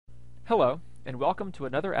Hello, and welcome to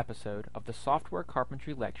another episode of the Software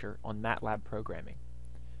Carpentry lecture on MATLAB programming.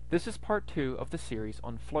 This is part 2 of the series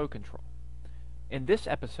on flow control. In this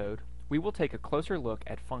episode, we will take a closer look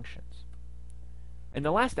at functions. In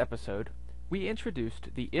the last episode, we introduced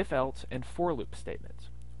the if-else and for loop statements,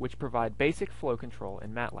 which provide basic flow control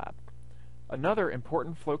in MATLAB. Another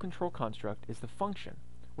important flow control construct is the function,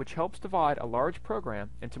 which helps divide a large program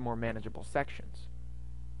into more manageable sections.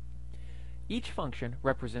 Each function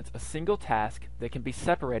represents a single task that can be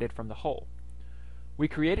separated from the whole. We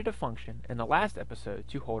created a function in the last episode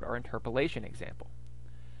to hold our interpolation example.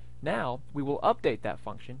 Now, we will update that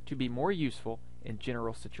function to be more useful in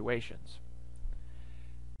general situations.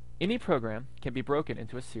 Any program can be broken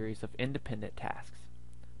into a series of independent tasks.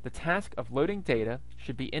 The task of loading data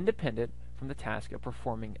should be independent from the task of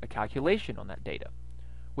performing a calculation on that data,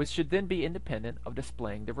 which should then be independent of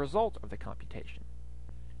displaying the result of the computation.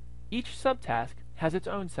 Each subtask has its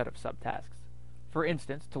own set of subtasks. For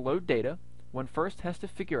instance, to load data, one first has to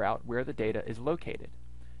figure out where the data is located,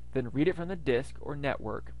 then read it from the disk or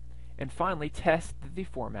network, and finally test that the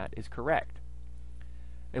format is correct.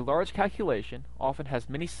 A large calculation often has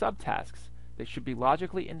many subtasks that should be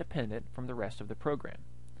logically independent from the rest of the program.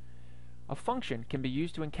 A function can be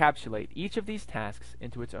used to encapsulate each of these tasks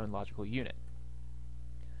into its own logical unit.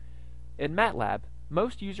 In MATLAB,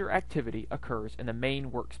 most user activity occurs in the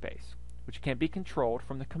main workspace, which can be controlled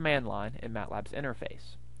from the command line in MATLAB's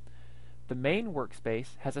interface. The main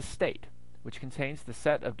workspace has a state, which contains the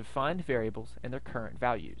set of defined variables and their current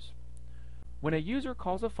values. When a user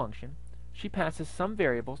calls a function, she passes some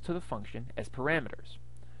variables to the function as parameters.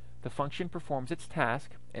 The function performs its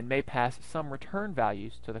task and may pass some return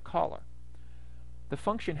values to the caller. The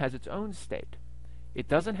function has its own state. It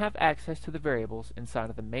doesn't have access to the variables inside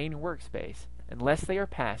of the main workspace unless they are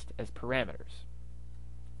passed as parameters.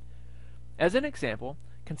 As an example,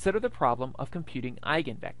 consider the problem of computing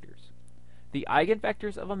eigenvectors. The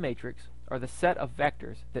eigenvectors of a matrix are the set of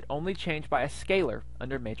vectors that only change by a scalar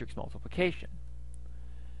under matrix multiplication.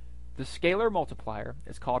 The scalar multiplier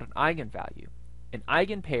is called an eigenvalue, and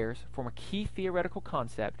eigenpairs form a key theoretical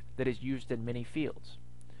concept that is used in many fields.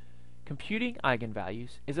 Computing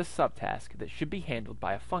eigenvalues is a subtask that should be handled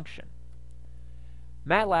by a function.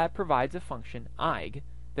 MATLAB provides a function eig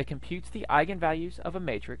that computes the eigenvalues of a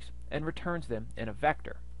matrix and returns them in a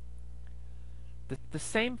vector. The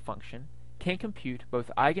same function can compute both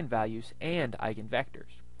eigenvalues and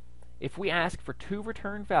eigenvectors. If we ask for two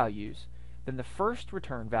return values, then the first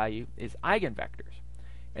return value is eigenvectors,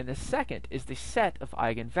 and the second is the set of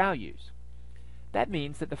eigenvalues. That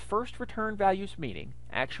means that the first return value's meaning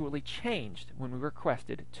actually changed when we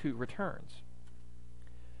requested two returns.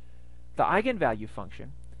 The eigenvalue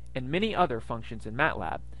function, and many other functions in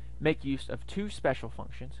MATLAB, make use of two special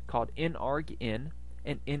functions called inargin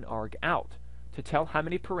and inargout to tell how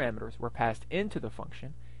many parameters were passed into the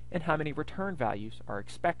function and how many return values are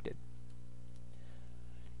expected.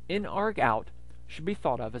 Inargout should be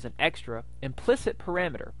thought of as an extra, implicit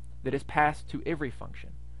parameter that is passed to every function.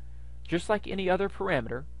 Just like any other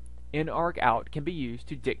parameter, inargout can be used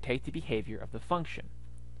to dictate the behavior of the function.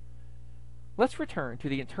 Let's return to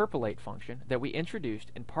the interpolate function that we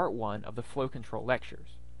introduced in part 1 of the flow control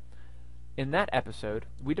lectures. In that episode,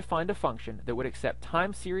 we defined a function that would accept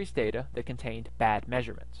time series data that contained bad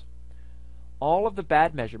measurements. All of the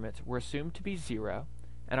bad measurements were assumed to be 0,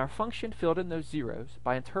 and our function filled in those zeros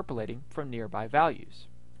by interpolating from nearby values.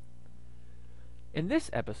 In this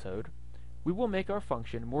episode, we will make our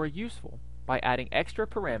function more useful by adding extra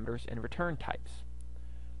parameters and return types.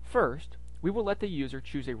 First, we will let the user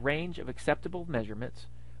choose a range of acceptable measurements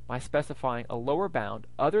by specifying a lower bound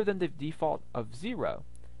other than the default of 0,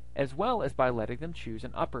 as well as by letting them choose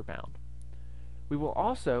an upper bound. We will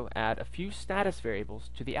also add a few status variables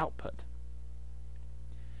to the output.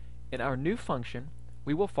 In our new function,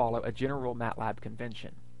 we will follow a general MATLAB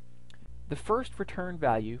convention. The first return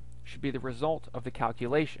value should be the result of the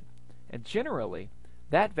calculation, and generally,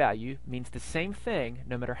 that value means the same thing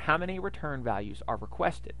no matter how many return values are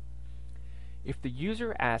requested. If the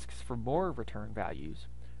user asks for more return values,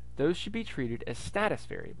 those should be treated as status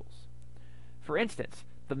variables. For instance,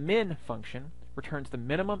 the min function returns the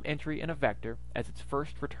minimum entry in a vector as its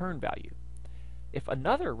first return value. If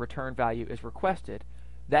another return value is requested,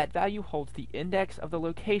 that value holds the index of the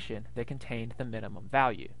location that contained the minimum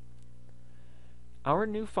value. Our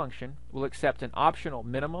new function will accept an optional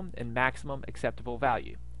minimum and maximum acceptable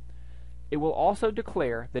value. It will also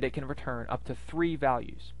declare that it can return up to 3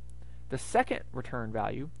 values. The second return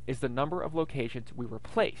value is the number of locations we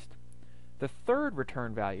replaced. The third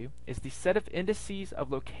return value is the set of indices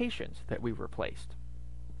of locations that we replaced.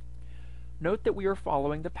 note that we are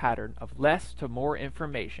following the pattern of less to more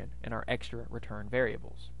information in our extra return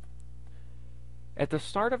variables. At the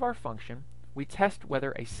start of our function, we test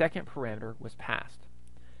whether a second parameter was passed.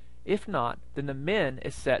 If not, then the min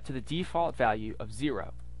is set to the default value of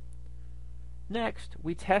 0. Next,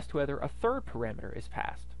 we test whether a third parameter is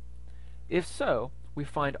passed. If so, we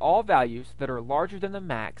find all values that are larger than the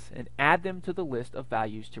max and add them to the list of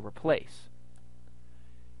values to replace.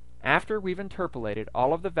 After we've interpolated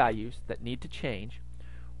all of the values that need to change,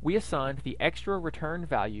 we assign the extra return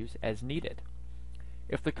values as needed.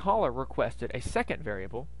 If the caller requested a second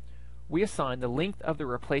variable, we assign the length of the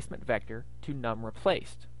replacement vector to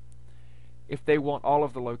numReplaced. If they want all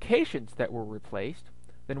of the locations that were replaced,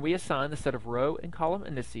 then we assign the set of row and column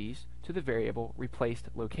indices to the variable replaced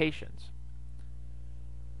locations.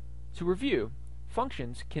 To review,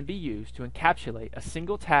 functions can be used to encapsulate a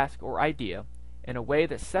single task or idea in a way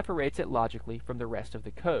that separates it logically from the rest of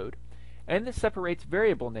the code, and that separates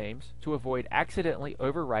variable names to avoid accidentally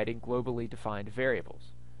overwriting globally defined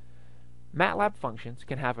variables. MATLAB functions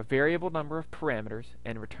can have a variable number of parameters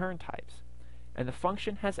and return types, and the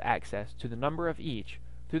function has access to the number of each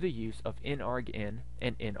through the use of inargin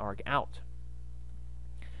and inargout.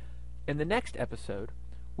 In the next episode,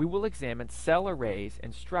 we will examine cell arrays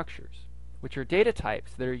and structures, which are data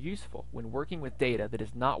types that are useful when working with data that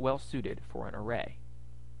is not well suited for an array.